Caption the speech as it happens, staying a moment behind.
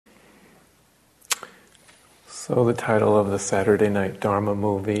So the title of the Saturday night Dharma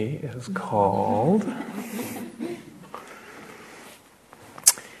movie is called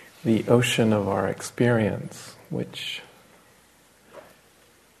The Ocean of Our Experience, which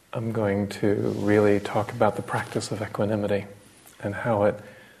I'm going to really talk about the practice of equanimity and how it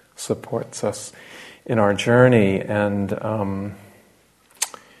supports us in our journey. And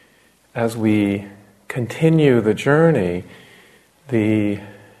as we continue the journey, the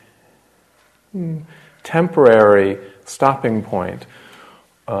temporary stopping point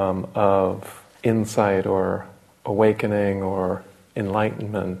of insight or awakening or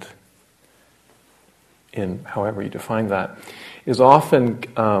enlightenment, in however you define that, is often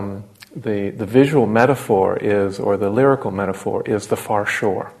the visual metaphor is, or the lyrical metaphor is, the far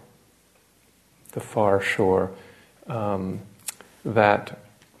shore. The far shore that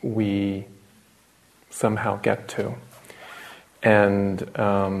we somehow get to.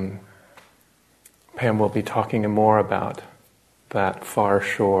 And Pam will be talking more about that far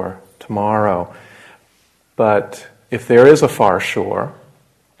shore tomorrow. But if there is a far shore,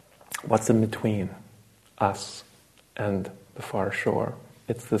 what's in between us and the far shore?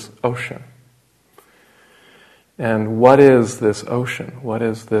 It's this ocean. And what is this ocean? What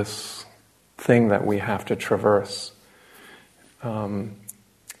is this thing that we have to traverse? Pam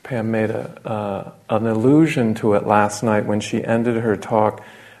made an allusion to it last night when she ended her talk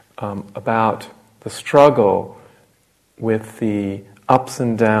about the struggle with the ups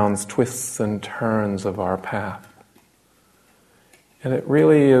and downs, twists and turns of our path. And it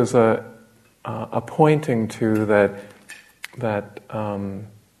really is a pointing to that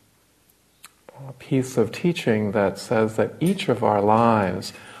piece of teaching that says that each of our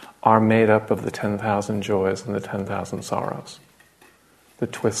lives are made up of the 10,000 joys and the 10,000 sorrows. The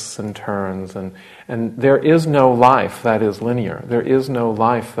twists and turns. And there is no life that is linear. There is no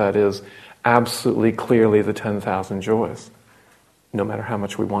life that is absolutely clearly the 10,000 joys, no matter how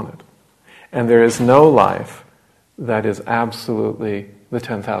much we want it. And there is no life that is absolutely the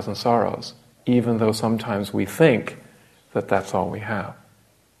 10,000 sorrows, even though sometimes we think that that's all we have.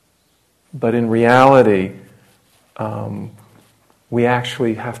 But in reality, we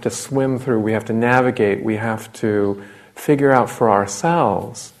actually have to swim through, we have to navigate, we have to figure out for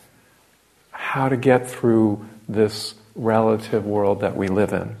ourselves how to get through this relative world that we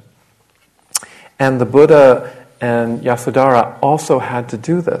live in. And the Buddha and Yasodhara also had to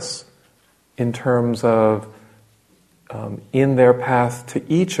do this in terms of, in their path to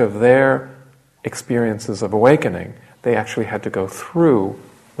each of their experiences of awakening, they actually had to go through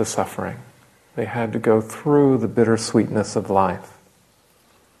the suffering. They had to go through the bittersweetness of life.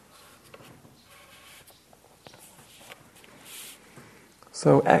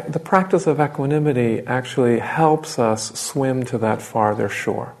 So the practice of equanimity actually helps us swim to that farther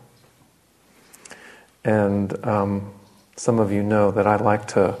shore. And some of you know that I like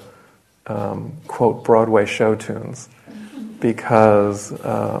to quote Broadway show tunes because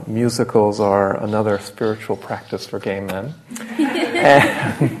musicals are another spiritual practice for gay men.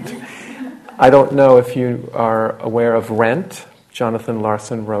 And I don't know if you are aware of Rent. Jonathan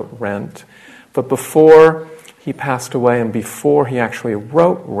Larson wrote Rent. But before he passed away and before he actually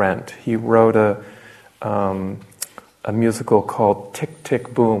wrote Rent, he wrote a musical called Tick,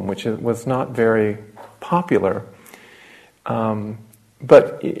 Tick, Boom, which was not very popular.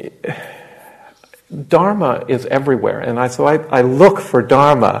 But Dharma is everywhere. And so I look for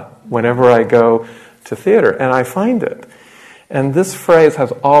Dharma whenever I go to theater, and I find it. And this phrase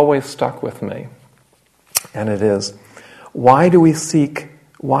has always stuck with me. And it is, why do we seek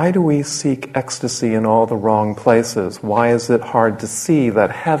ecstasy in all the wrong places? Why is it hard to see that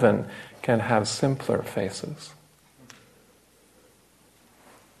heaven can have simpler faces?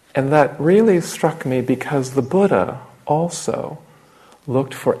 And that really struck me because the Buddha also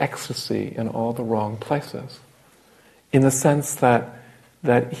looked for ecstasy in all the wrong places. In the sense that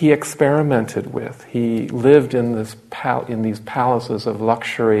he experimented with. He lived in these palaces of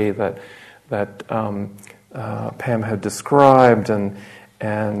luxury that Pam had described, and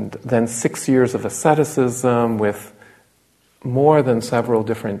then 6 years of asceticism with more than several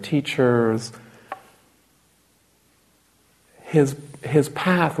different teachers. His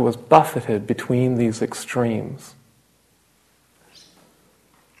path was buffeted between these extremes.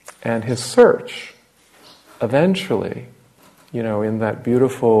 And his search, eventually, in that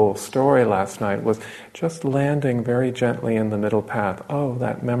beautiful story last night, was just landing very gently in the middle path. Oh,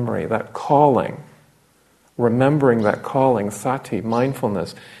 that memory, that calling. Remembering that calling, sati,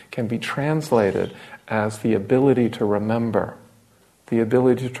 mindfulness, can be translated as the ability to remember. The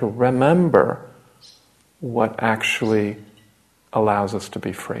ability to remember what actually allows us to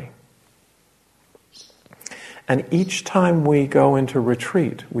be free. And each time we go into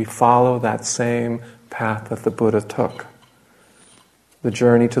retreat, we follow that same path that the Buddha took. The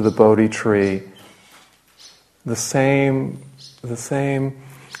journey to the Bodhi tree, the same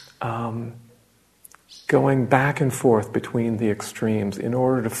going back and forth between the extremes in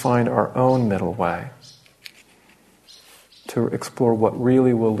order to find our own middle way, to explore what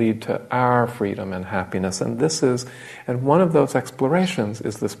really will lead to our freedom and happiness. And one of those explorations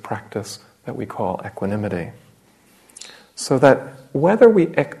is this practice that we call equanimity. So that whether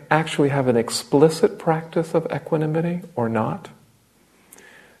we actually have an explicit practice of equanimity or not,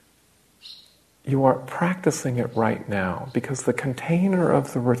 you are practicing it right now, because the container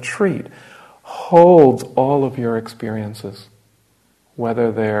of the retreat holds all of your experiences,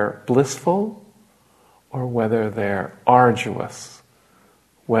 whether they're blissful or whether they're arduous,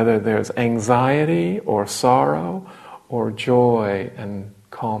 whether there's anxiety or sorrow or joy and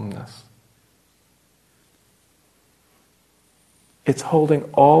calmness. It's holding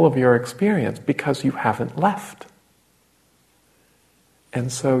all of your experience because you haven't left.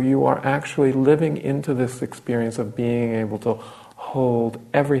 And so you are actually living into this experience of being able to hold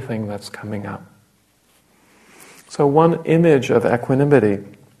everything that's coming up. So one image of equanimity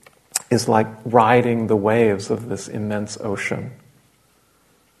is like riding the waves of this immense ocean.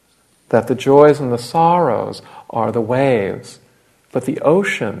 That the joys and the sorrows are the waves, but the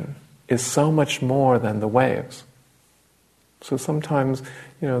ocean is so much more than the waves. So sometimes,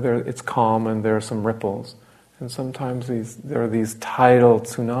 it's calm and there are some ripples, and sometimes there are these tidal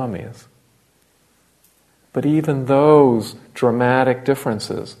tsunamis. But even those dramatic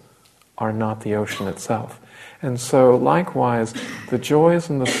differences are not the ocean itself. And so likewise, the joys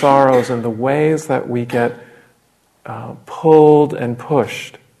and the sorrows and the ways that we get pulled and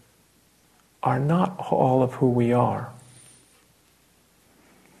pushed are not all of who we are.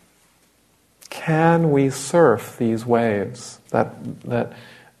 Can we surf these waves? I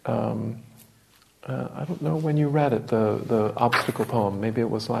don't know when you read it, the obstacle poem, maybe it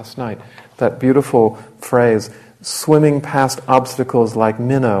was last night, that beautiful phrase, swimming past obstacles like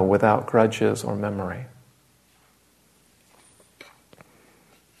minnow without grudges or memory.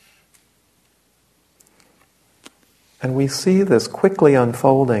 And we see this quickly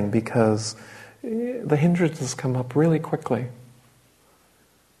unfolding because the hindrances come up really quickly.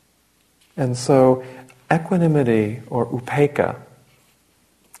 And so equanimity, or upekkha,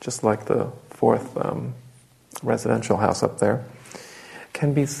 just like the fourth residential house up there,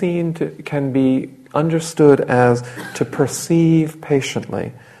 can be understood as to perceive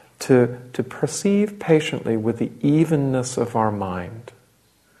patiently, to perceive patiently with the evenness of our mind.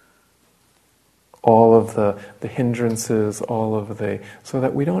 All of the hindrances, so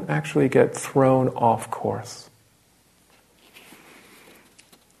that we don't actually get thrown off course.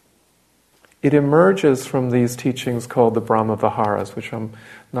 It emerges from these teachings called the Brahma Viharas, which I'm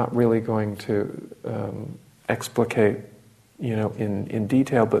not really going to explicate, in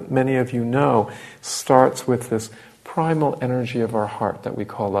detail, but many of you know, starts with this primal energy of our heart that we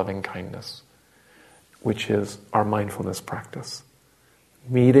call loving kindness, which is our mindfulness practice.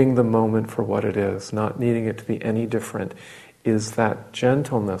 Meeting the moment for what it is, not needing it to be any different, is that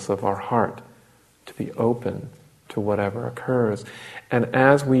gentleness of our heart to be open to whatever occurs. And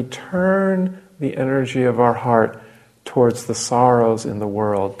as we turn the energy of our heart towards the sorrows in the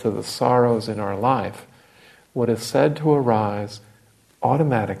world, to the sorrows in our life, what is said to arise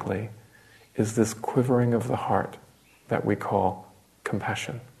automatically is this quivering of the heart that we call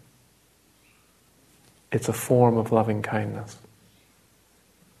compassion. It's a form of loving kindness.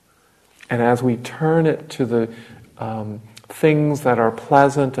 And as we turn it to the things that are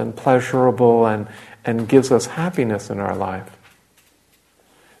pleasant and pleasurable and gives us happiness in our life,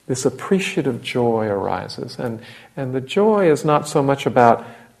 this appreciative joy arises. And the joy is not so much about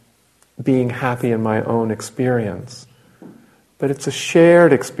being happy in my own experience, but it's a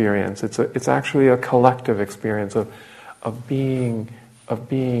shared experience. It's actually a collective experience of being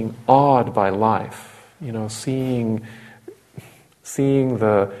awed by life. Seeing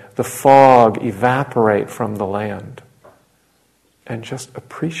the fog evaporate from the land, and just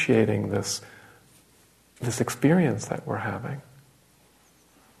appreciating this experience that we're having.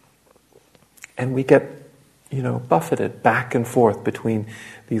 And we get, buffeted back and forth between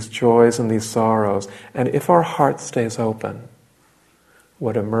these joys and these sorrows. And if our heart stays open,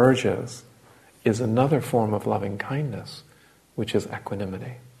 what emerges is another form of loving kindness, which is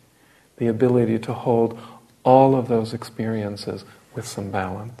equanimity. The ability to hold all of those experiences with some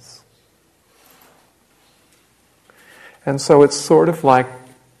balance. And so it's sort of like,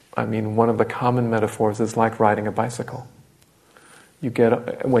 one of the common metaphors is like riding a bicycle.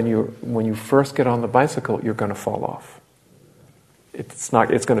 When you first get on the bicycle, you're going to fall off. It's going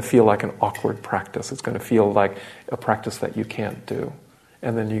to feel like an awkward practice. It's going to feel like a practice that you can't do.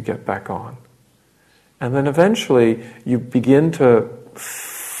 And then you get back on. And then eventually you begin to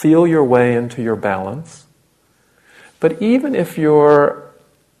feel your way into your balance. But even if you're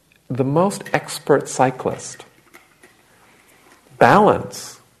the most expert cyclist,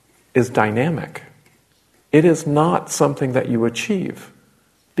 balance is dynamic. It is not something that you achieve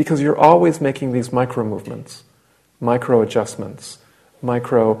because you're always making these micro movements, micro adjustments,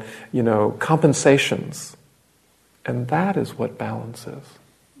 micro, compensations. And that is what balance is.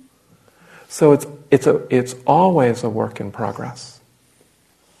 So it's always a work in progress.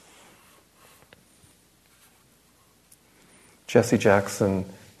 Jesse Jackson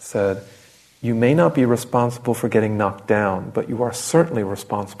said, "You may not be responsible for getting knocked down, but you are certainly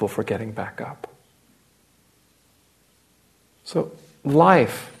responsible for getting back up." So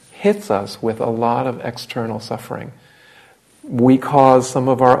life hits us with a lot of external suffering. We cause some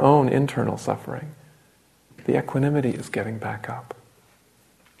of our own internal suffering. The equanimity is getting back up.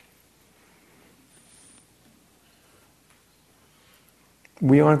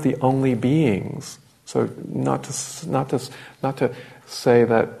 We aren't the only beings. So not to say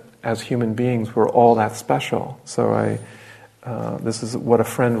that as human beings we're all that special. So this is what a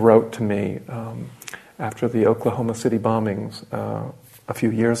friend wrote to me after the Oklahoma City bombings a few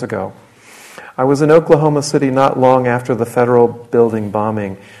years ago. "I was in Oklahoma City not long after the federal building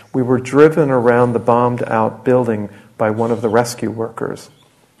bombing. We were driven around the bombed-out building by one of the rescue workers.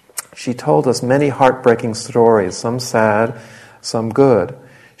 She told us many heartbreaking stories, some sad, some good.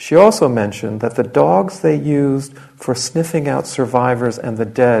 She also mentioned that the dogs they used for sniffing out survivors and the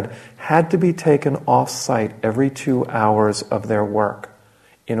dead had to be taken off-site every 2 hours of their work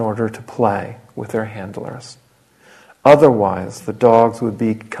in order to play with their handlers. Otherwise, the dogs would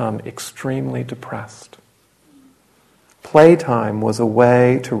become extremely depressed. Playtime was a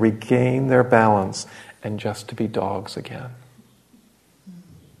way to regain their balance and just to be dogs again."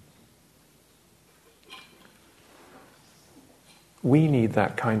 We need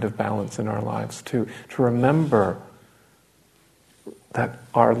that kind of balance in our lives too, to remember that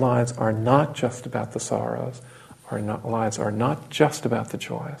our lives are not just about the sorrows, our lives are not just about the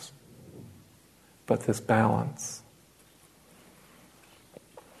joys, but this balance.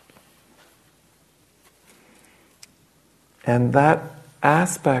 And that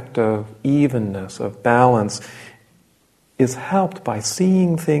aspect of evenness, of balance, is helped by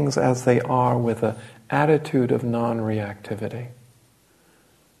seeing things as they are with an attitude of non-reactivity.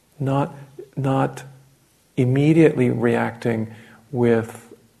 Not immediately reacting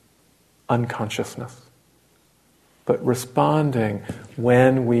with unconsciousness, but responding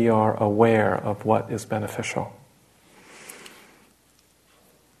when we are aware of what is beneficial.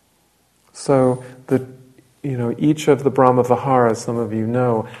 So each of the Brahma Viharas, some of you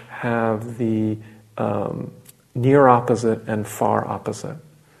know, have the near opposite and far opposite.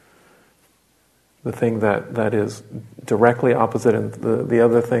 The thing that is directly opposite and the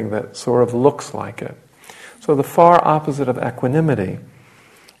other thing that sort of looks like it. So the far opposite of equanimity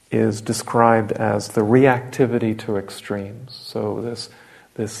is described as the reactivity to extremes. So this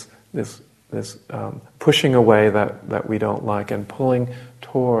pushing away that we don't like and pulling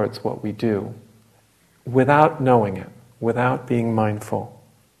towards what we do without knowing it, without being mindful.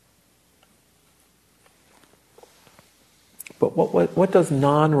 But what does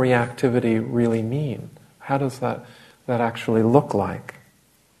non-reactivity really mean? How does that actually look like?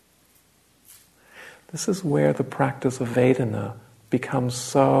 This is where the practice of Vedana becomes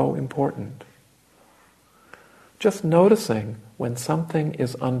so important. Just noticing when something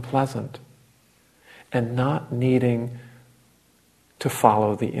is unpleasant and not needing to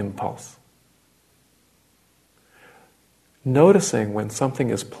follow the impulse. Noticing when something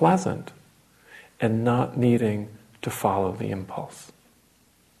is pleasant and not needing to follow the impulse.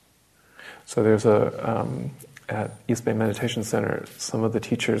 So there's at East Bay Meditation Center, some of the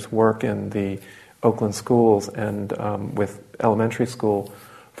teachers work in the Oakland schools and with elementary school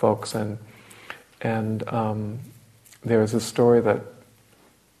folks, and there's a story that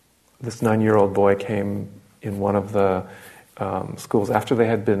this 9-year-old boy came in one of the schools after they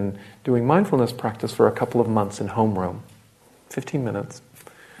had been doing mindfulness practice for a couple of months in homeroom, 15 minutes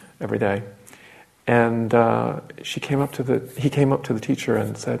every day. And he came up to the teacher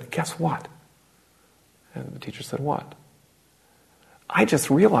and said, "Guess what?" And the teacher said, "What?" "I just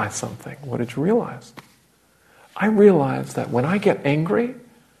realized something." "What did you realize?" "I realized that when I get angry,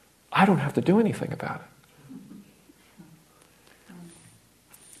 I don't have to do anything about it."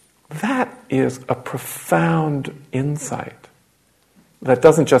 That is a profound insight. that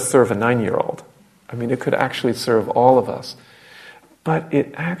doesn't just serve a 9-year-old. I mean, it could actually serve all of us. But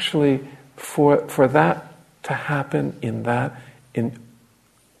it actually, for that to happen in that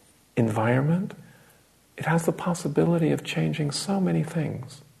environment, it has the possibility of changing so many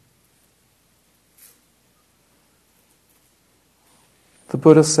things. The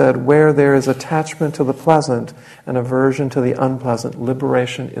Buddha said, where there is attachment to the pleasant and aversion to the unpleasant,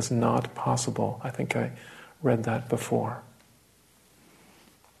 liberation is not possible. I think I read that before.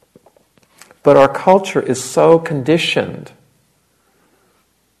 But our culture is so conditioned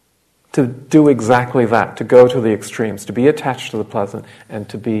to do exactly that, to go to the extremes, to be attached to the pleasant and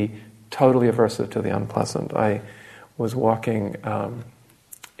to be totally aversive to the unpleasant. I was walking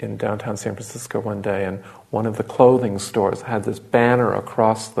in downtown San Francisco one day, and one of the clothing stores had this banner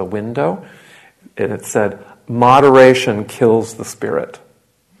across the window, and it said, "Moderation kills the spirit."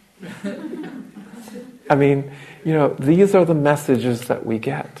 I mean, these are the messages that we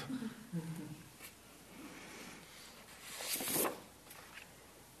get.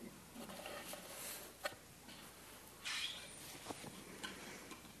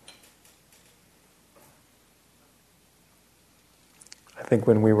 I think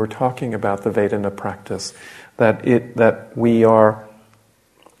when we were talking about the Vedana practice, that we are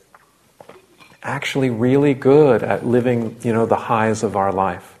actually really good at living, the highs of our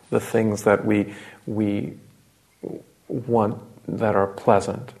life, the things that we want that are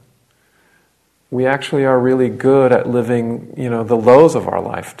pleasant. We actually are really good at living, the lows of our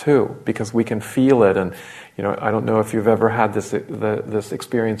life too, because we can feel it. And I don't know if you've ever had this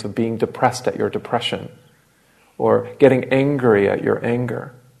experience of being depressed at your depression, or getting angry at your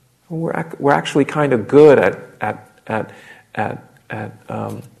anger. We're actually kind of good at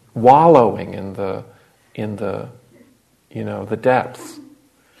wallowing in the depths.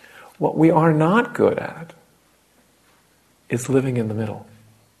 What we are not good at is living in the middle,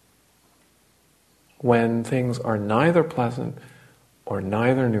 when things are neither pleasant or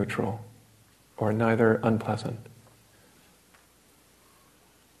neither neutral or neither unpleasant.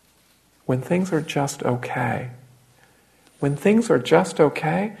 When things are just okay. When things are just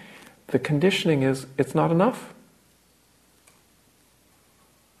okay, the conditioning is it's not enough.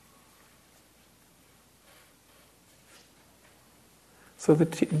 So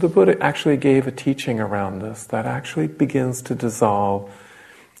the Buddha actually gave a teaching around this that actually begins to dissolve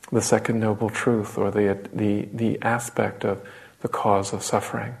the second noble truth, or the aspect of the cause of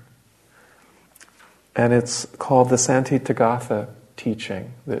suffering. And it's called the Santitagatha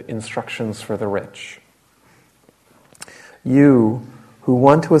teaching, the instructions for the rich. You, who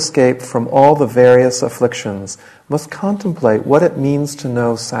want to escape from all the various afflictions, must contemplate what it means to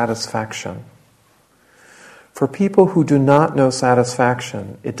know satisfaction. For people who do not know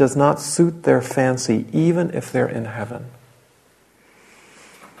satisfaction, it does not suit their fancy even if they're in heaven.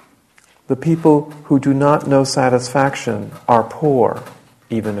 The people who do not know satisfaction are poor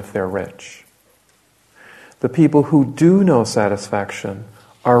even if they're rich. The people who do know satisfaction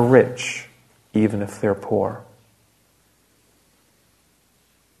are rich even if they're poor.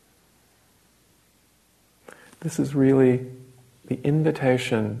 This is really the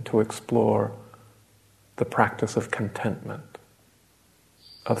invitation to explore the practice of contentment,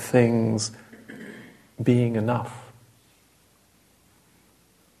 of things being enough.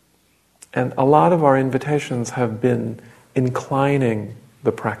 And a lot of our invitations have been inclining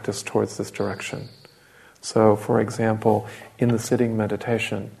the practice towards this direction. So, for example, in the sitting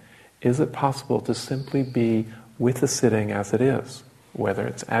meditation, is it possible to simply be with the sitting as it is, whether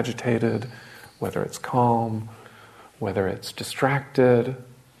it's agitated, whether it's calm, whether it's distracted,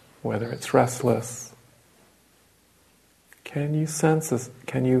 whether it's restless? Can you sense this?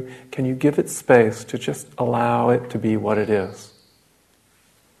 Can you give it space to just allow it to be what it is?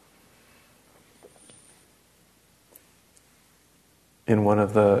 In one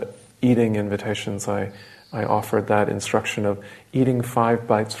of the eating invitations, I offered that instruction of eating 5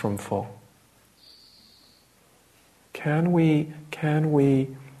 bites from full. Can we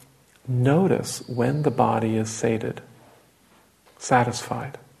notice when the body is sated,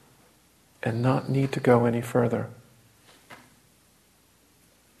 satisfied, and not need to go any further?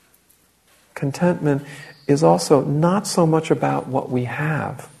 Contentment is also not so much about what we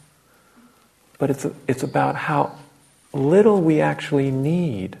have, but it's about how little we actually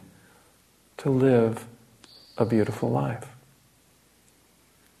need to live a beautiful life.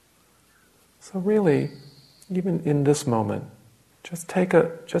 So really, even in this moment, just take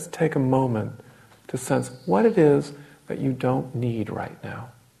a moment to sense what it is that you don't need right now.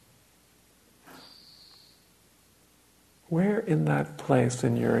 Where in that place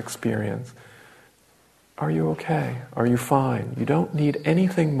in your experience Are you okay? Are you fine? You don't need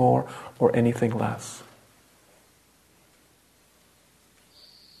anything more or anything less.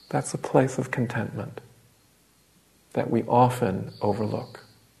 That's a place of contentment that we often overlook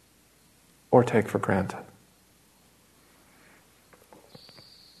or take for granted.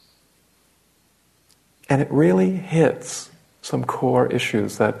 And it really hits some core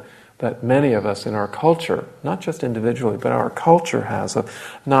issues that many of us in our culture, not just individually, but our culture has, of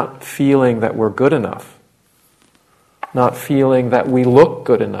not feeling that we're good enough, not feeling that we look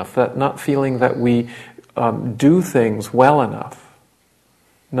good enough, not feeling that we do things well enough,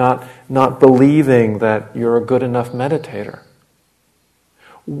 not believing that you're a good enough meditator.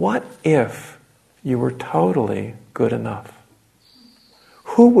 What if you were totally good enough?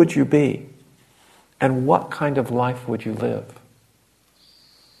 Who would you be? And what kind of life would you live?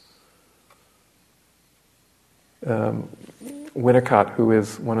 Winnicott, who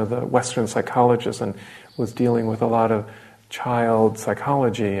is one of the Western psychologists and was dealing with a lot of child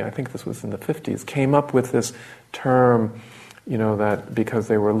psychology, I think this was in the 50s, came up with this term, that because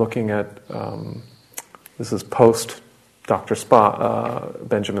they were looking at, this is post Dr.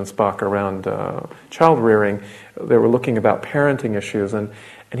 Benjamin Spock around child rearing, they were looking about parenting issues, and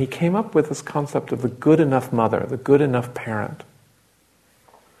he came up with this concept of the good enough mother, the good enough parent,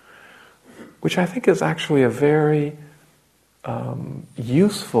 which I think is actually a very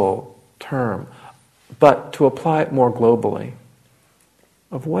useful term, but to apply it more globally,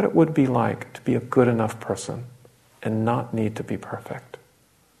 of what it would be like to be a good enough person and not need to be perfect,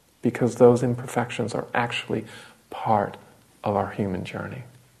 because those imperfections are actually part of our human journey.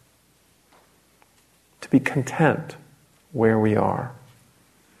 To be content where we are.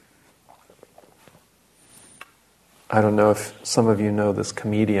 I don't know if some of you know this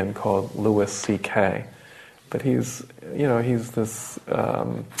comedian called Louis C.K., but he's this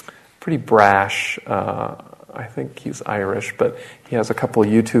pretty brash, I think he's Irish, but he has a couple of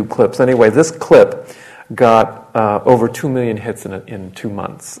YouTube clips. Anyway, this clip got over 2 million hits in 2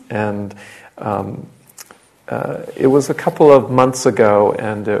 months. And it was a couple of months ago,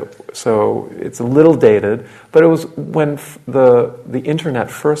 and so it's a little dated, but it was when the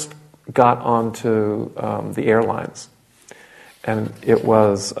internet first got onto the airlines. And it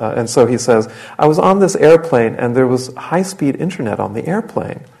was, and so he says, I was on this airplane and there was high-speed internet on the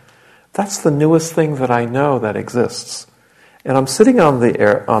airplane. That's the newest thing that I know that exists. And I'm sitting on the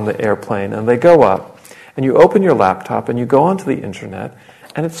airplane, and they go up, and you open your laptop and you go onto the internet,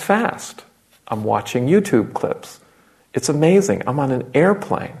 and it's fast. I'm watching YouTube clips. It's amazing. I'm on an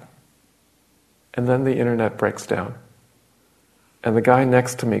airplane. And then the internet breaks down. And the guy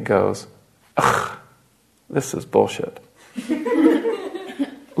next to me goes, ugh, this is bullshit.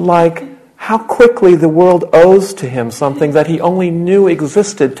 Like, how quickly the world owes to him something that he only knew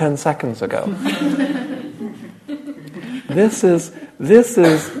existed 10 seconds ago. This is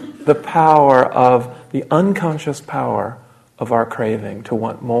the power of the unconscious power of our craving to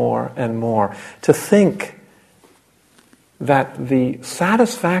want more and more. To think that the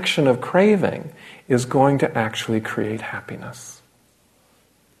satisfaction of craving is going to actually create happiness.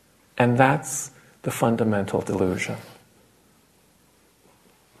 And that's the fundamental delusion.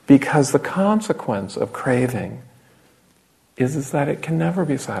 Because the consequence of craving is that it can never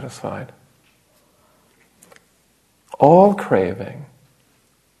be satisfied. All craving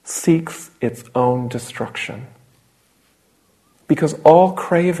seeks its own destruction. Because all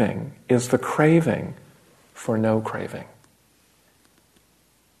craving is the craving for no craving.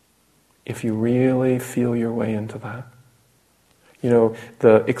 If you really feel your way into that.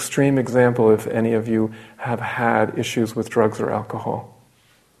 The extreme example, if any of you have had issues with drugs or alcohol,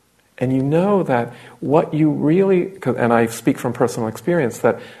 and you know that what you really, and I speak from personal experience,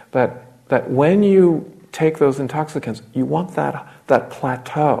 that when you take those intoxicants, you want that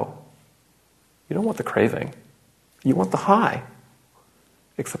plateau. You don't want the craving. You want the high.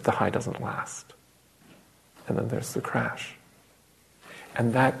 Except the high doesn't last. And then there's the crash.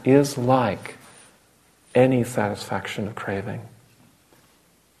 And that is like any satisfaction of craving.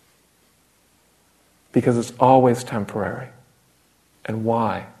 Because it's always temporary. And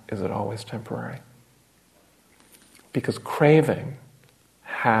why is it always temporary? Because craving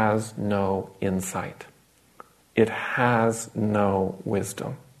has no insight. It has no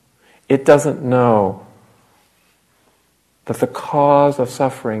wisdom. It doesn't know that the cause of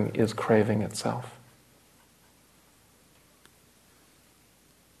suffering is craving itself.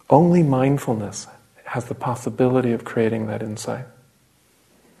 Only mindfulness has the possibility of creating that insight.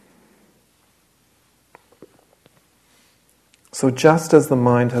 So just as the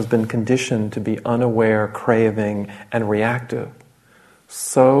mind has been conditioned to be unaware, craving, and reactive,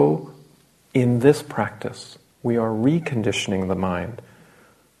 so in this practice, we are reconditioning the mind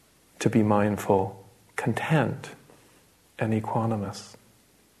to be mindful, content, and equanimous.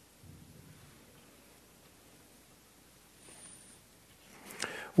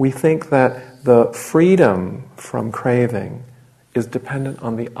 We think that the freedom from craving is dependent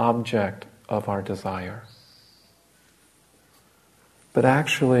on the object of our desire. But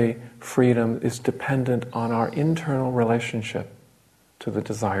actually, freedom is dependent on our internal relationship to the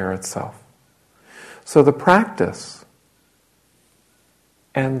desire itself. So the practice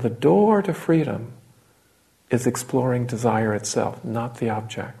and the door to freedom is exploring desire itself, not the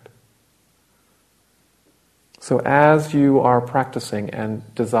object. So as you are practicing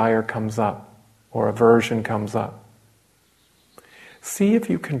and desire comes up, or aversion comes up, see if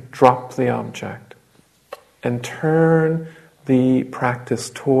you can drop the object and turn the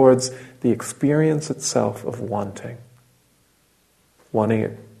practice towards the experience itself of wanting. Wanting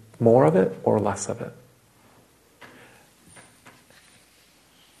it, more of it or less of it.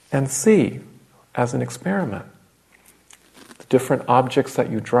 And see, as an experiment, the different objects that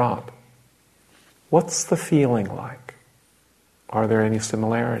you drop. What's the feeling like? Are there any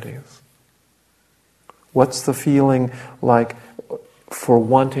similarities? What's the feeling like for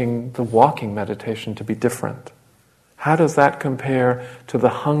wanting the walking meditation to be different? How does that compare to the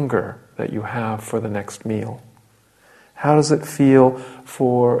hunger that you have for the next meal? How does it feel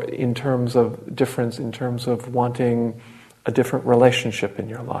in terms of difference, in terms of wanting a different relationship in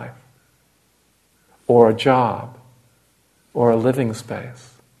your life? Or a job? Or a living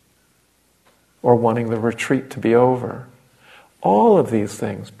space? Or wanting the retreat to be over? All of these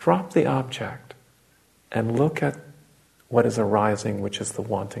things, drop the object and look at what is arising, which is the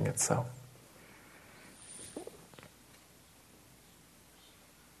wanting itself.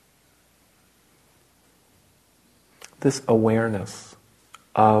 This awareness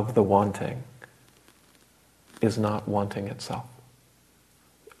of the wanting is not wanting itself.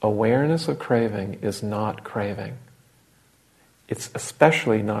 Awareness of craving is not craving. It's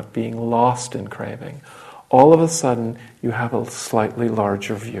especially not being lost in craving. All of a sudden, you have a slightly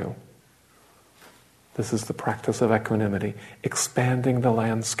larger view. This is the practice of equanimity, expanding the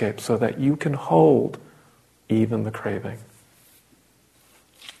landscape so that you can hold even the craving.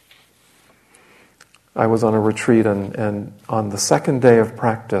 I was on a retreat, and on the second day of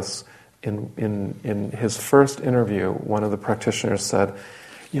practice, in his first interview, one of the practitioners said,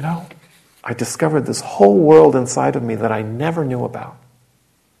 I discovered this whole world inside of me that I never knew about.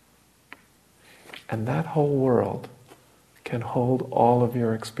 And that whole world can hold all of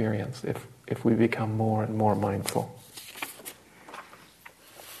your experience if we become more and more mindful.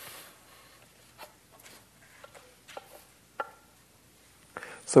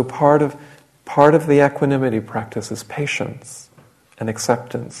 So part of the equanimity practice is patience and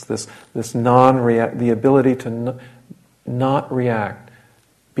acceptance, this the ability to not react,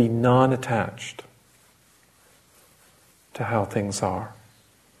 be non-attached to how things are,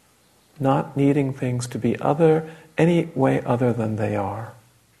 not needing things to be any way other than they are.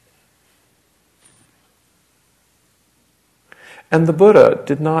 And the Buddha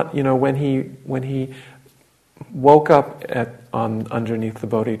did not, when he woke up underneath the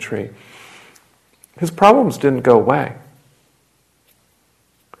Bodhi tree, his problems didn't go away.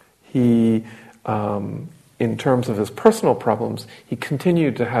 He, in terms of his personal problems, he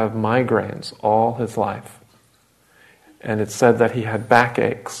continued to have migraines all his life. And it's said that he had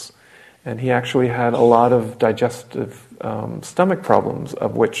backaches, and he actually had a lot of digestive stomach problems,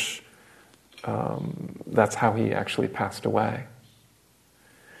 of which that's how he actually passed away.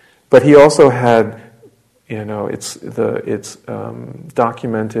 But he also had, it's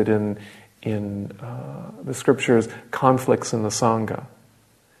documented in the scriptures, conflicts in the Sangha.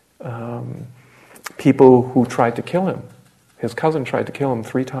 People who tried to kill him. His cousin tried to kill him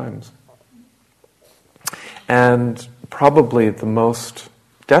 3 times. And probably the most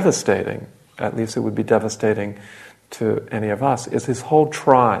devastating, at least it would be devastating to any of us, is his whole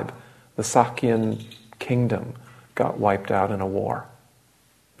tribe, the Sakyan kingdom, got wiped out in a war.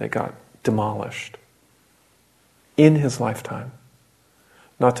 They got demolished in his lifetime.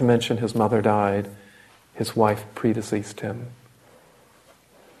 Not to mention his mother died, his wife predeceased him.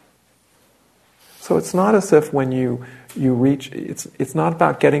 So it's not as if when you reach, it's not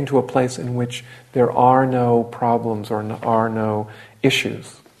about getting to a place in which there are no problems or are no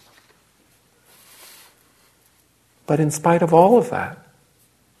issues. But in spite of all of that,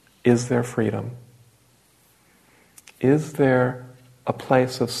 is there freedom? Is there a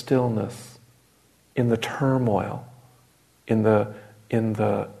place of stillness in the turmoil, in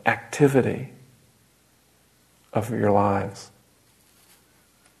the activity of your lives?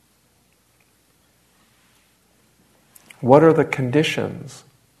 What are the conditions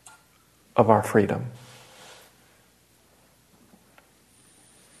of our freedom?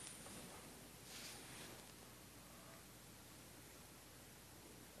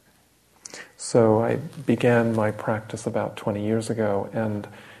 So I began my practice about 20 years ago, and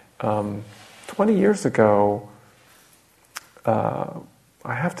 20 years ago, I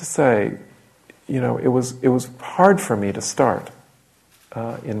have to say, it was hard for me to start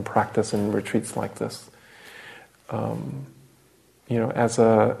in practice in retreats like this. As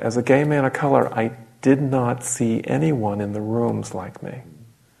a gay man of color, I did not see anyone in the rooms like me.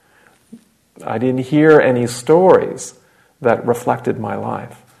 I didn't hear any stories that reflected my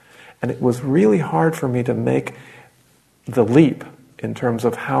life. And it was really hard for me to make the leap in terms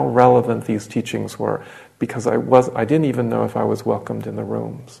of how relevant these teachings were, because I didn't even know if I was welcomed in the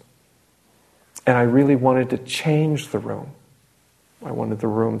rooms. And I really wanted to change the room. I wanted the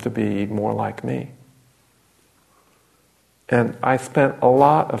room to be more like me. And I spent a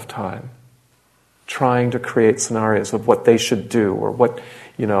lot of time trying to create scenarios of what they should do, or what,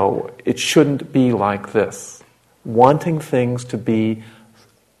 it shouldn't be like this. Wanting things to be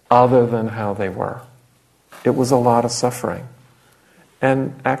other than how they were. It was a lot of suffering.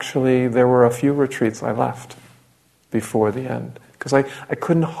 And actually, there were a few retreats I left before the end, because I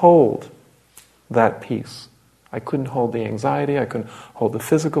couldn't hold that peace. I couldn't hold the anxiety, I couldn't hold the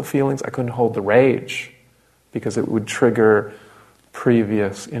physical feelings, I couldn't hold the rage, because it would trigger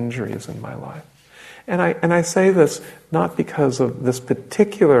previous injuries in my life. And I say this not because of this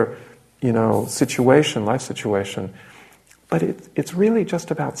particular, situation, life situation, but it's really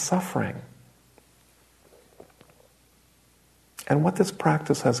just about suffering. And what this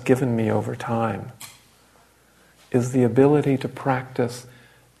practice has given me over time is the ability to practice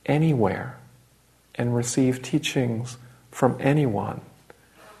anywhere and receive teachings from anyone,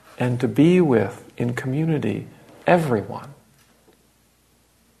 and to be with, in community, everyone.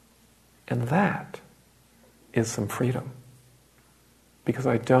 And that is some freedom, because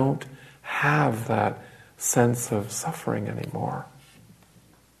I don't have that sense of suffering anymore.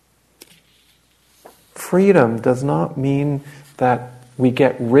 Freedom does not mean that we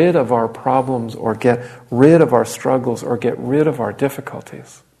get rid of our problems, or get rid of our struggles, or get rid of our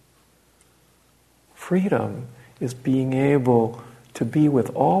difficulties. Freedom is being able to be with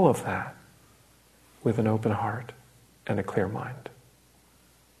all of that with an open heart and a clear mind.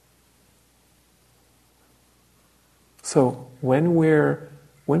 So when we're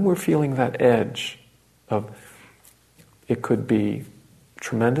feeling that edge of, it could be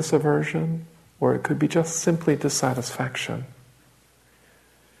tremendous aversion, or it could be just simply dissatisfaction,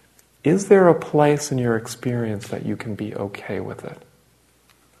 is there a place in your experience that you can be okay with it?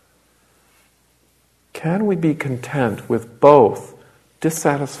 Can we be content with both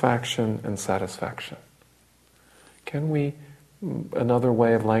dissatisfaction and satisfaction? Can we, another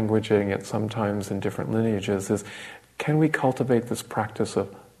way of languaging it sometimes in different lineages is, can we cultivate this practice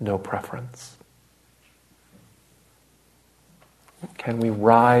of no preference? Can we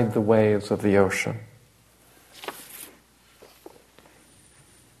ride the waves of the ocean?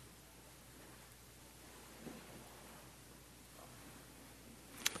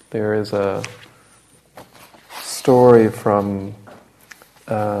 There is a story from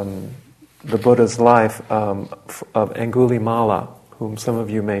the Buddha's life of Angulimala, whom some of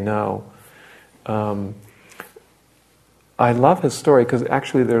you may know. I love his story because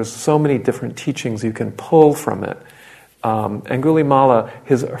actually there's so many different teachings you can pull from it. Angulimala,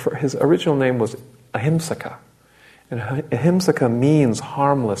 his original name was Ahimsaka. And Ahimsaka means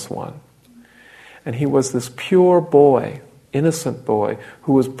harmless one. And he was this pure boy, innocent boy,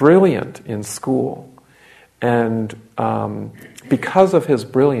 who was brilliant in school. And because of his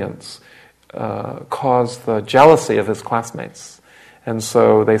brilliance, caused the jealousy of his classmates. And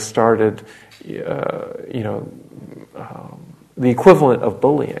so they started, the equivalent of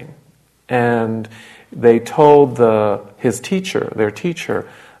bullying. And they told their teacher,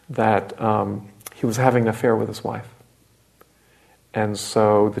 that he was having an affair with his wife. And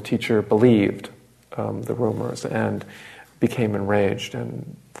so the teacher believed the rumors and became enraged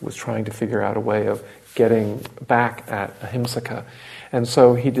and was trying to figure out a way of getting back at Ahimsaka. And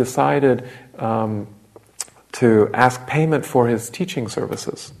so he decided to ask payment for his teaching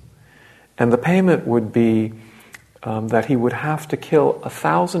services. And the payment would be that he would have to kill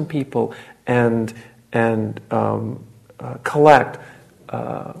 1,000 people and collect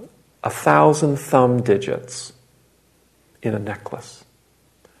 1,000 thumb digits in a necklace.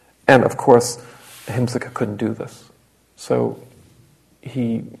 And of course, Ahimsaka couldn't do this. So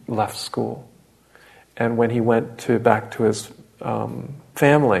he left school. And when he went back to his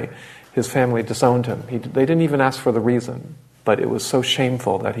family, his family disowned him. They didn't even ask for the reason, but it was so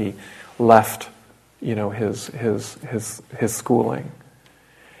shameful that he left, his schooling,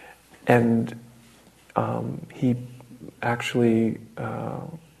 and he actually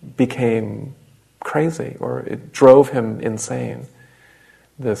became crazy, or it drove him insane.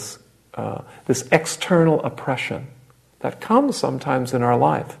 This external oppression that comes sometimes in our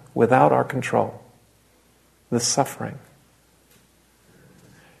life without our control, this suffering.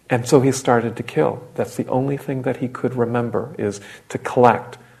 And so he started to kill. That's the only thing that he could remember, is to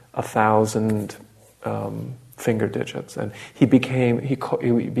collect 1,000 finger digits. And he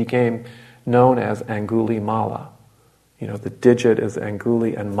became known as Anguli Mala. The digit is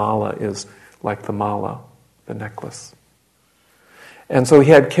Anguli and Mala is like the mala, the necklace. And so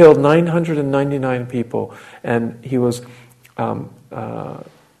he had killed 999 people, and he was about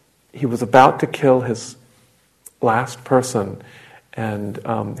to kill his last person, and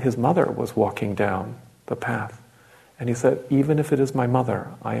his mother was walking down the path. And he said, even if it is my mother,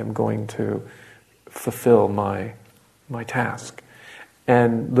 I am going to fulfill my task.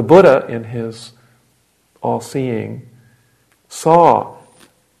 And the Buddha, in his all-seeing, saw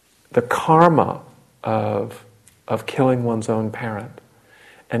the karma of killing one's own parent,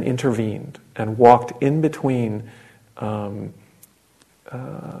 and intervened and walked in between the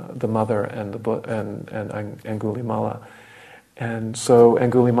mother and Angulimala. And so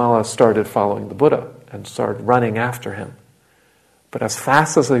Angulimala started following the Buddha and started running after him. But as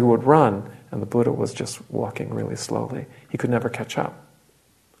fast as he would run, and the Buddha was just walking really slowly, he could never catch up.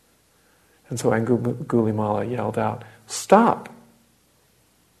 And so Angulimala yelled out, "Stop!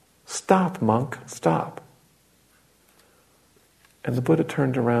 Stop, monk, stop." And the Buddha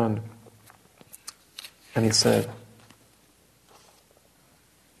turned around and he said,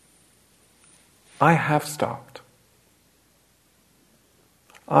 I have stopped.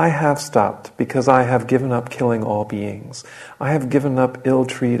 I have stopped because I have given up killing all beings. I have given up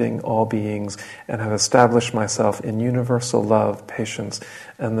ill-treating all beings and have established myself in universal love, patience,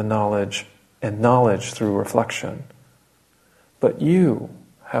 and knowledge through reflection. But you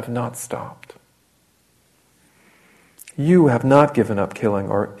have not stopped. You have not given up killing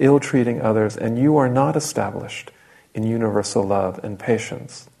or ill-treating others, and you are not established in universal love and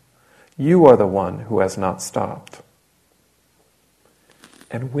patience. You are the one who has not stopped.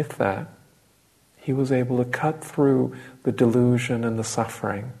 And with that, he was able to cut through the delusion and the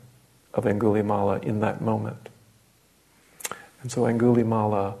suffering of Angulimala in that moment. And so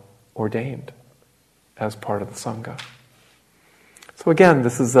Angulimala ordained as part of the Sangha. So again,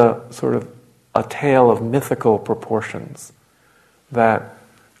 this is a sort of a tale of mythical proportions, that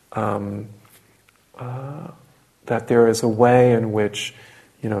that there is a way in which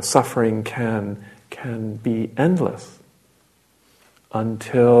suffering can be endless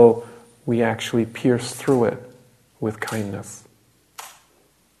until we actually pierce through it with kindness.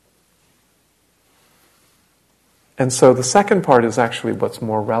 And so the second part is actually what's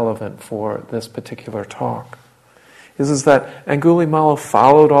more relevant for this particular talk. Is that Angulimala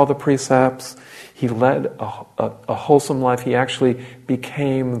followed all the precepts. He led a wholesome life. He actually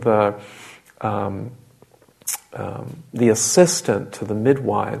became the assistant to the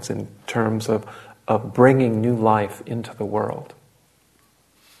midwives in terms of bringing new life into the world.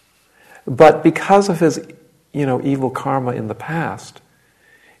 But because of his evil karma in the past,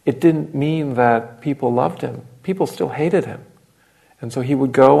 it didn't mean that people loved him. People still hated him. And so he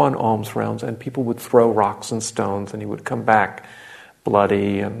would go on alms rounds, and people would throw rocks and stones, and he would come back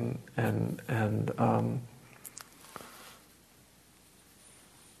bloody and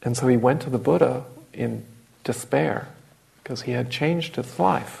so he went to the Buddha in despair because he had changed his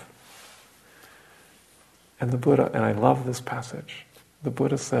life. And the Buddha, and I love this passage, the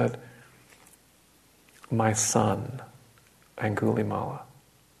Buddha said, "My son, Angulimala,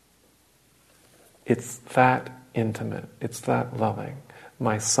 it's that intimate, it's that loving.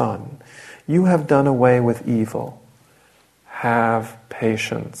 My son, you have done away with evil. Have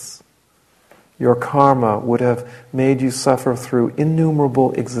patience. Your karma would have made you suffer through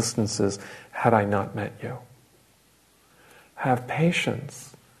innumerable existences had I not met you. Have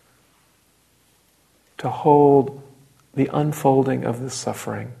patience to hold the unfolding of this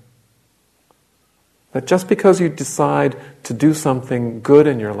suffering. That just because you decide to do something good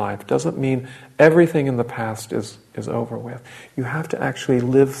in your life doesn't mean everything in the past is over with. You have to actually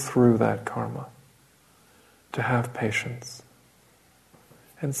live through that karma to have patience.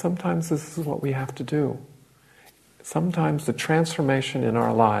 And sometimes this is what we have to do. Sometimes the transformation in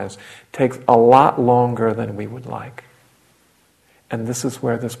our lives takes a lot longer than we would like. And this is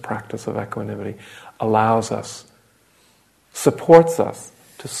where this practice of equanimity allows us, supports us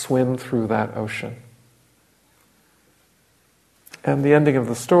to swim through that ocean. And the ending of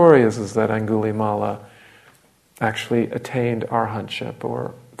the story is that Angulimala actually attained arhatship,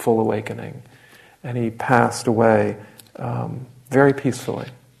 or full awakening, and he passed away very peacefully.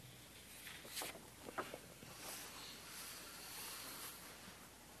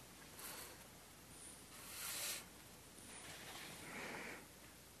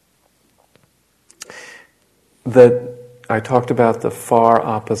 I talked about the far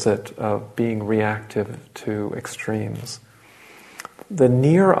opposite of being reactive to extremes. The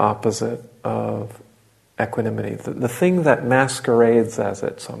near opposite of equanimity, the thing that masquerades as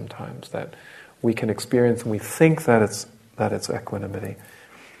it sometimes, that we can experience and we think that it's equanimity,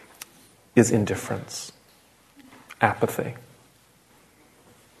 is indifference, apathy,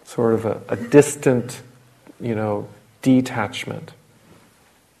 sort of a distant, detachment.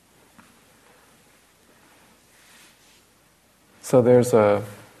 So there's a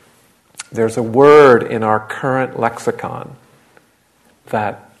word in our current lexicon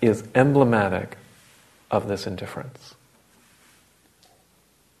that is emblematic of this indifference.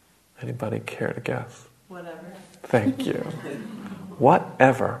 Anybody care to guess? Whatever. Thank you.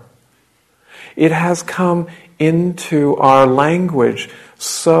 Whatever. It has come into our language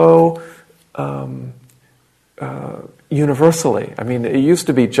so universally. I mean, it used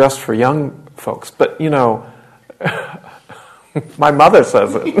to be just for young folks, but my mother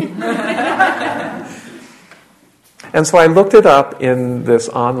says it. And so I looked it up in this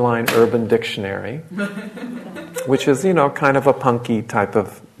online urban dictionary, which is, kind of a punky type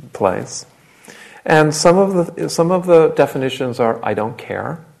of place. And some of the definitions are, I don't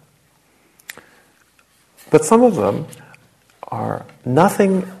care. But some of them are,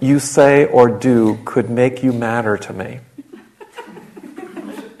 nothing you say or do could make you matter to me.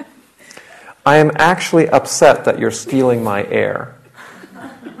 I am actually upset that you're stealing my air.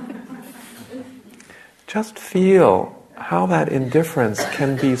 Just feel how that indifference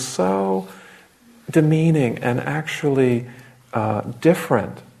can be so demeaning and actually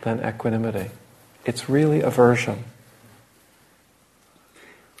different than equanimity. It's really aversion.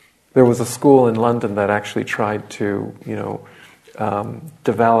 There was a school in London that actually tried to,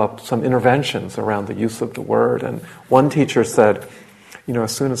 develop some interventions around the use of the word. And one teacher said,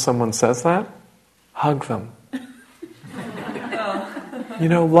 as soon as someone says that, hug them.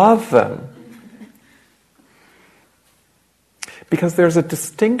 Love them. Because there's a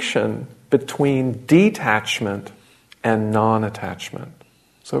distinction between detachment and non-attachment.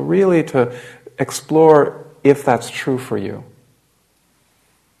 So really to explore if that's true for you.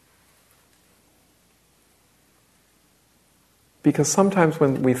 Because sometimes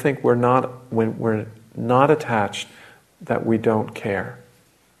when we think when we're not attached, that we don't care.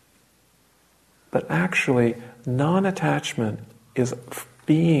 But actually, non-attachment is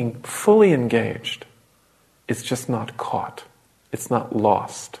being fully engaged. It's just not caught. It's not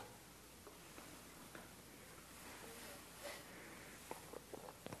lost.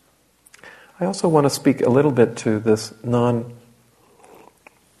 I also want to speak a little bit to this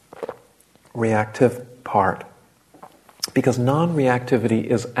non-reactive part, because non-reactivity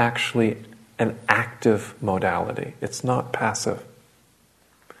is actually an active modality. It's not passive.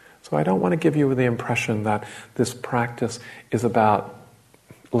 So I don't want to give you the impression that this practice is about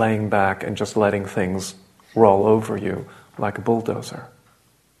laying back and just letting things roll over you like a bulldozer.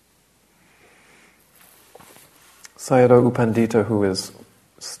 Sayadaw U Pandita, who is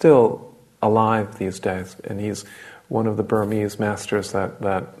still alive these days, and he's one of the Burmese masters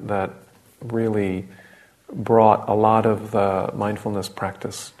that really brought a lot of the mindfulness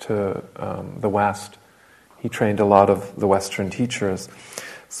practice to the West. He trained a lot of the Western teachers.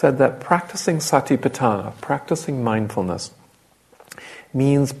 Said that practicing satipatthana, practicing mindfulness,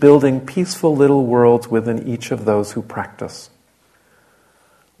 means building peaceful little worlds within each of those who practice.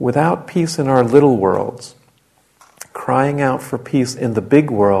 Without peace in our little worlds, crying out for peace in the big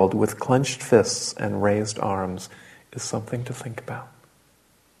world with clenched fists and raised arms is something to think about.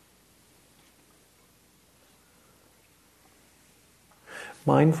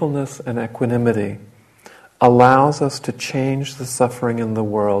 Mindfulness and equanimity allows us to change the suffering in the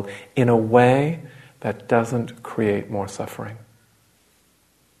world in a way that doesn't create more suffering.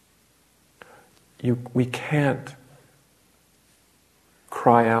 We can't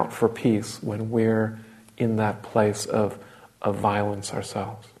cry out for peace when we're in that place of violence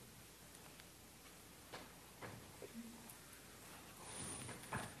ourselves.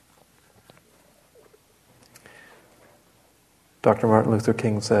 Dr. Martin Luther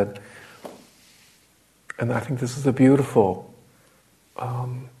King said, and I think this is a beautiful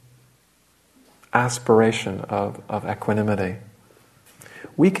aspiration of equanimity.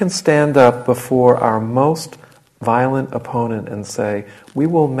 We can stand up before our most violent opponent and say, we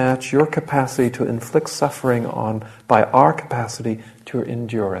will match your capacity to inflict suffering by our capacity to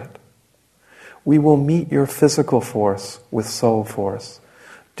endure it. We will meet your physical force with soul force.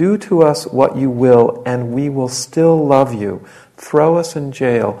 Do to us what you will, and we will still love you. Throw us in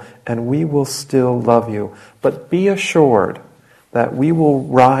jail, and we will still love you. But be assured that we will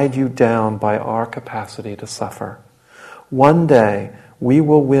ride you down by our capacity to suffer. One day, we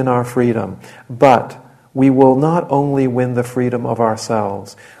will win our freedom, but we will not only win the freedom of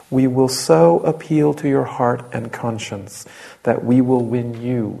ourselves, we will so appeal to your heart and conscience that we will win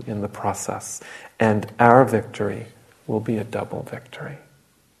you in the process, and our victory will be a double victory.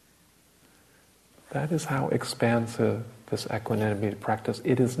 That is how expansive this equanimity practice.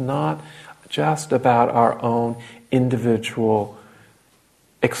 It is not just about our own individual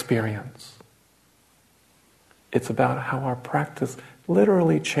experience. It's about how our practice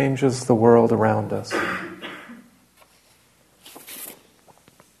literally changes the world around us.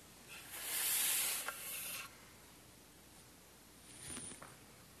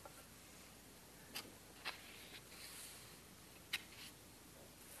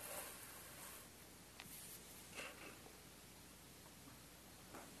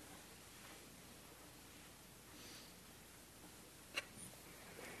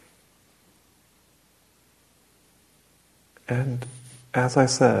 And as I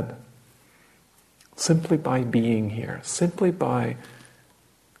said, simply by being here, simply by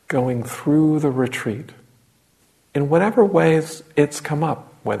going through the retreat, in whatever ways it's come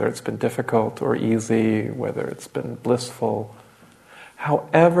up, whether it's been difficult or easy, whether it's been blissful,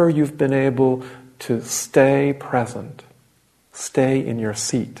 however you've been able to stay present, stay in your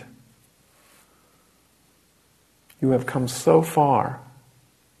seat, you have come so far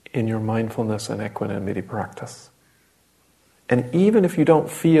in your mindfulness and equanimity practice. And even if you don't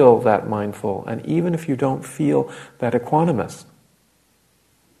feel that mindful, and even if you don't feel that equanimous,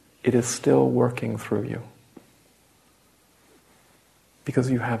 it is still working through you. Because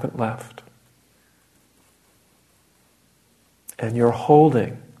you haven't left. And you're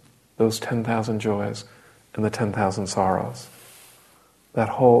holding those 10,000 joys and the 10,000 sorrows.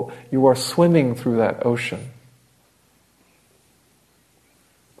 You are swimming through that ocean.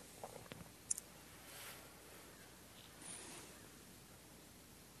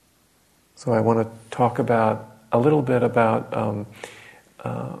 So I want to talk a little bit about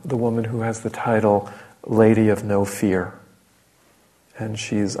the woman who has the title Lady of No Fear. And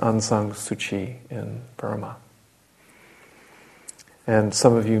she's Aung San Suu Kyi in Burma. And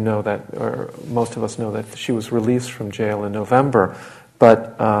some of you know that, or most of us know that she was released from jail in November,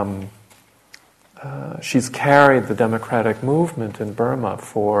 but she's carried the democratic movement in Burma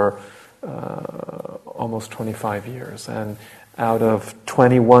for almost 25 years. And out of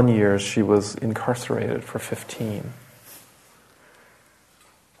 21 years, she was incarcerated for 15.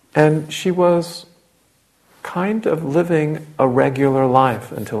 And she was kind of living a regular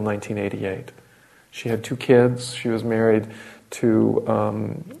life until 1988. She had 2 kids. She was married to,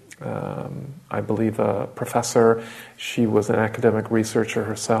 I believe, a professor. She was an academic researcher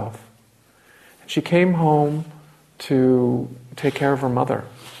herself. She came home to take care of her mother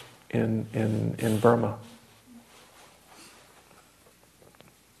in Burma.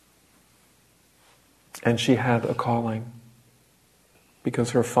 And she had a calling because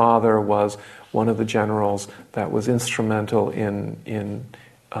her father was one of the generals that was instrumental in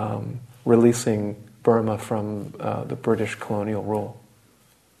releasing Burma from the British colonial rule.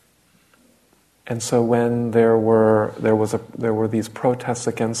 And so when there were these protests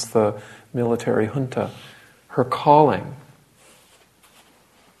against the military junta, her calling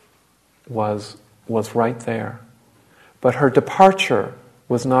was right there. But her departure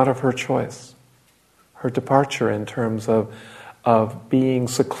was not of her choice. Her departure in terms of being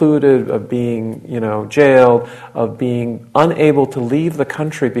secluded, of being, jailed, of being unable to leave the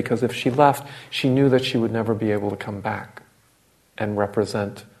country, because if she left, she knew that she would never be able to come back and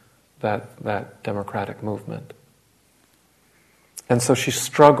represent that democratic movement. And so she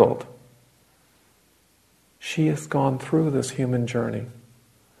struggled. She has gone through this human journey.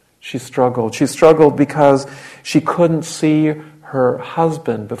 She struggled. She struggled because she couldn't see her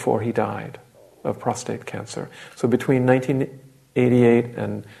husband before he died of prostate cancer. So between 1988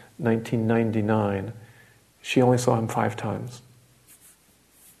 and 1999, she only saw him 5 times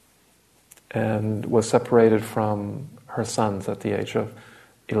and was separated from her sons at the age of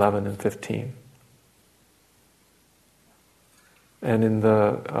 11 and 15. And in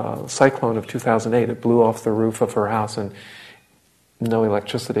the cyclone of 2008, it blew off the roof of her house and no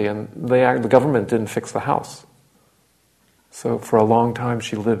electricity, and the government didn't fix the house. So for a long time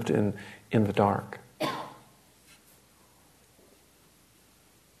she lived in the dark.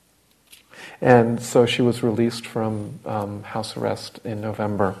 And so she was released from house arrest in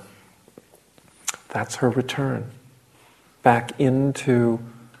November. That's her return back into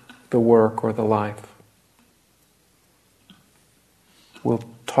the work or the life. We'll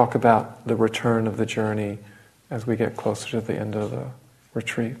talk about the return of the journey as we get closer to the end of the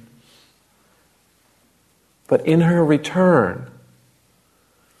retreat. But in her return,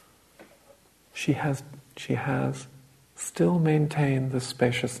 she has still maintained this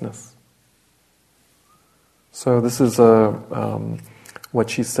spaciousness. So this is what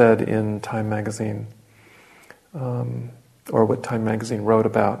she said in Time magazine, or what Time magazine wrote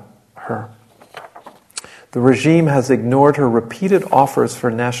about her. The regime has ignored her repeated offers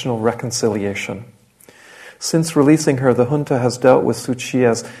for national reconciliation. Since releasing her, the junta has dealt with Suu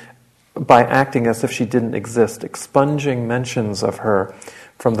Kyi by acting as if she didn't exist, expunging mentions of her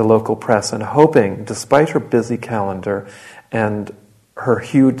from the local press and hoping, despite her busy calendar and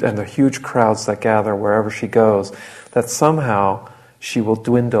the huge crowds that gather wherever she goes, that somehow she will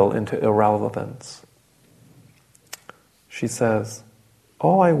dwindle into irrelevance. She says,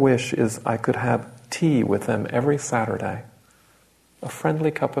 "All I wish is I could have tea with them every Saturday, a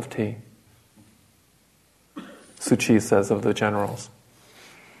friendly cup of tea," Suu Kyi says of the generals.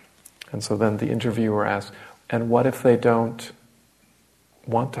 And so then the interviewer asks, "And what if they don't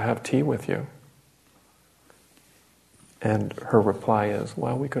want to have tea with you?" And her reply is,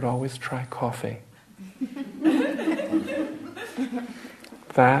 "Well, we could always try coffee."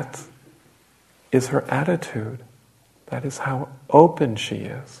 That is her attitude. That is how open she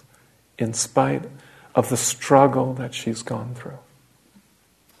is, in spite of the struggle that she's gone through.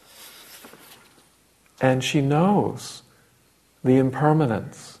 And she knows the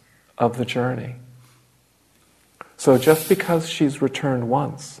impermanence of the journey. So just because she's returned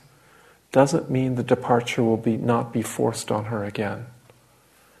once doesn't mean the departure will not be forced on her again.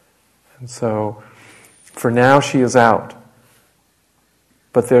 And so, for now she is out.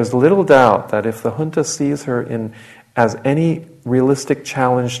 But there's little doubt that if the junta sees her as any realistic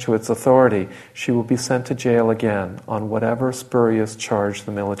challenge to its authority, she will be sent to jail again on whatever spurious charge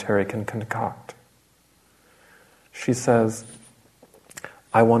the military can concoct. She says,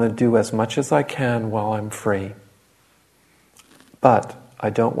 "I want to do as much as I can while I'm free. But I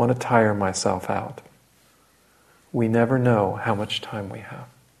don't want to tire myself out. We never know how much time we have."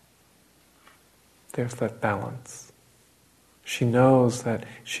 There's that balance. She knows that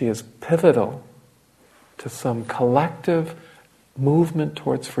she is pivotal to some collective movement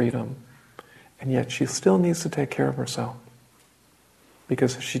towards freedom, and yet she still needs to take care of herself.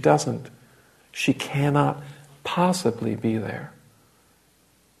 Because if she doesn't, she cannot possibly be there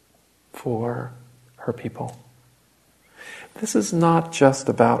for her people. This is not just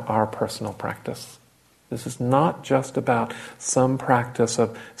about our personal practice. This is not just about some practice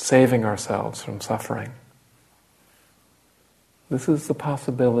of saving ourselves from suffering. This is the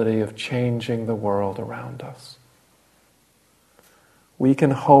possibility of changing the world around us. We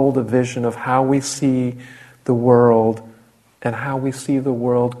can hold a vision of how we see the world and how we see the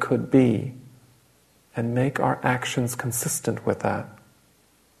world could be, and make our actions consistent with that.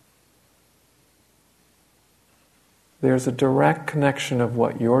 There's a direct connection of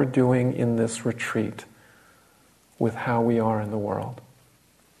what you're doing in this retreat with how we are in the world.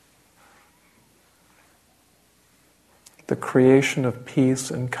 The creation of peace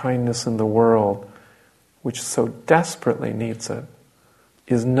and kindness in the world, which so desperately needs it,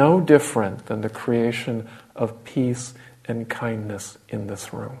 is no different than the creation of peace and kindness in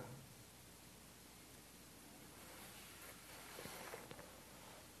this room.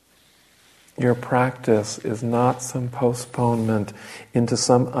 Your practice is not some postponement into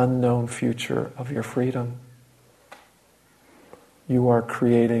some unknown future of your freedom. You are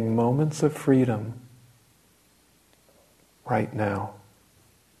creating moments of freedom right now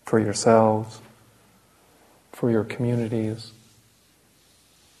for yourselves, for your communities,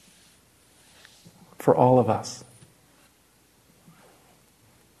 for all of us.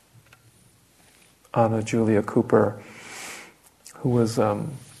 Anna Julia Cooper, who was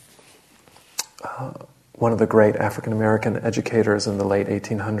one of the great African American educators in the late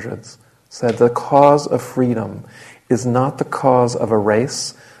 1800s, said, "The cause of freedom is not the cause of a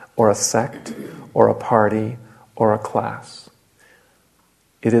race or a sect or a party or a class.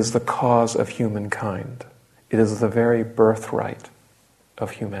 It is the cause of humankind. It is the very birthright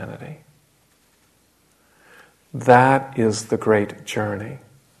of humanity." That is the great journey.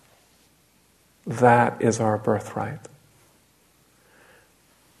 That is our birthright.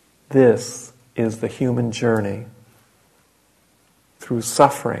 This is the human journey through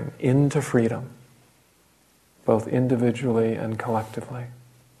suffering into freedom, both individually and collectively.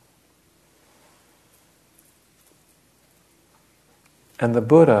 And the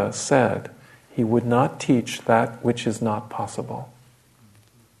Buddha said he would not teach that which is not possible.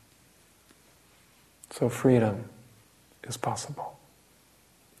 So freedom is possible.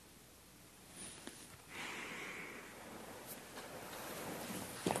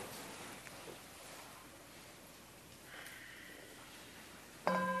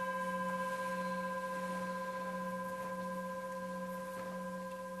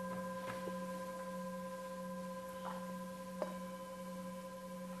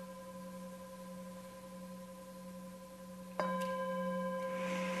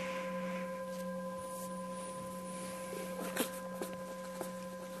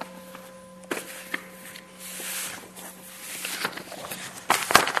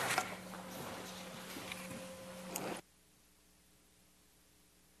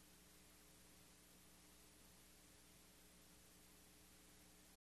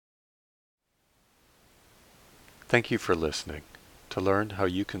 Thank you for listening. To learn how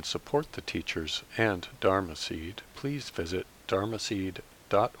you can support the teachers and Dharma Seed, please visit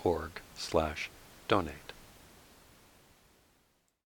dharmaseed.org/donate.